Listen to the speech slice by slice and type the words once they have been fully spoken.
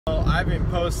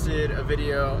haven't posted a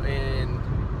video in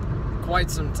quite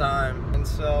some time, and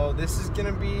so this is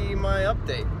gonna be my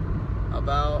update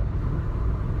about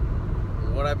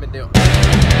what I've been doing.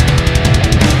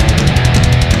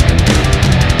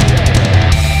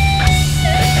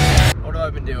 What have I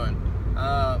been doing?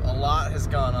 A lot has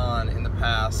gone on in the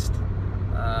past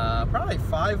probably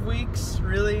 5 weeks,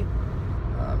 really,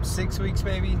 6 weeks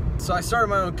maybe. So I started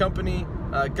my own company,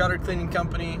 gutter cleaning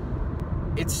company.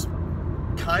 It's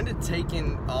kind of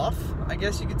taken off, I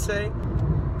guess you could say.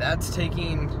 That's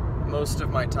taking most of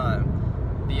my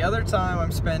time. The other time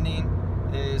I'm spending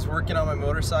is working on my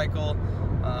motorcycle.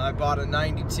 I bought a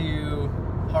 92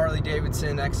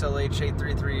 Harley-Davidson XLH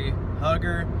 833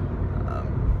 Hugger.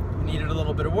 Needed a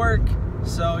little bit of work,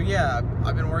 so yeah,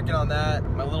 I've been working on that.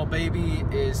 My little baby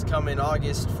is coming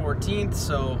August 14th,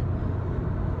 so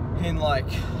in like,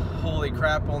 holy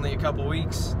crap, only a couple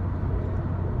weeks.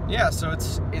 Yeah, so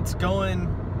it's going,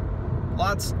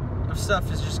 lots of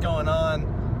stuff is just going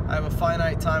on. I have a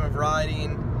finite time of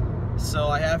riding, so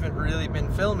I haven't really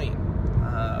been filming.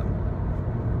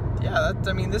 Yeah,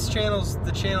 I mean, this channel's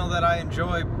the channel that I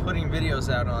enjoy putting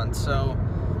videos out on, so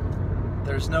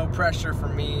there's no pressure for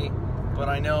me, but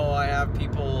I know I have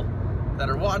people that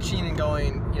are watching and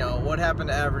going, you know, what happened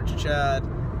to Average Chad?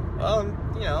 Well,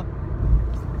 you know,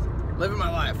 living my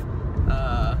life.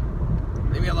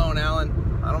 Leave me alone,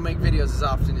 Alan. I don't make videos as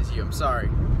often as you, I'm sorry.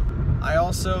 I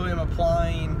also am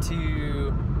applying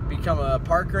to become a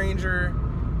park ranger,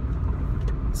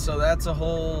 so that's a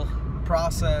whole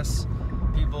process.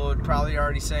 People are probably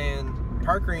already saying,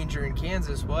 park ranger in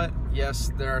Kansas, what?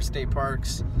 Yes, there are state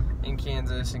parks in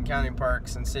Kansas and county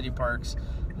parks and city parks.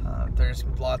 There's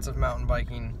lots of mountain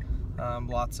biking,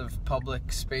 lots of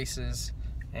public spaces,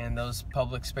 and those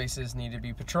public spaces need to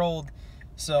be patrolled.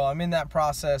 So I'm in that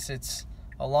process. It's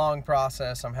a long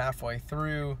process. I'm halfway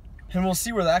through, and we'll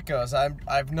see where that goes. I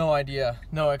have no idea,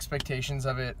 no expectations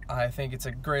of it. I think it's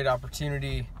a great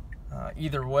opportunity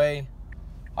either way.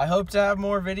 I hope to have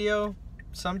more video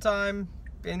sometime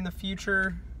in the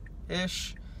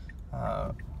future-ish.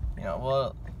 You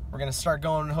know, we're gonna start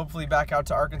going hopefully back out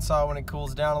to Arkansas when it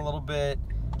cools down a little bit,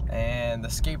 and the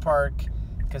skate park,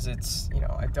 because it's, you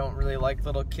know, I don't really like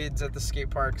little kids at the skate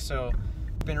park, so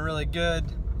it's been really good.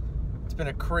 It's been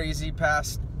a crazy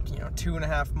past, you know,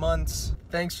 2.5 months.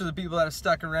 Thanks for the people that have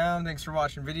stuck around. Thanks for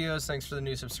watching videos. Thanks for the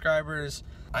new subscribers.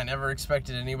 I never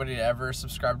expected anybody to ever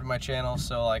subscribe to my channel,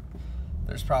 so like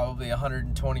there's probably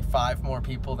 125 more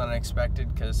people than I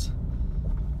expected, because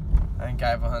I think I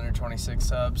have 126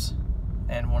 subs,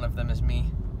 and one of them is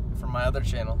me from my other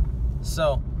channel.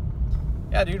 So,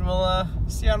 yeah, dude, we'll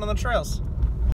see you out on the trails.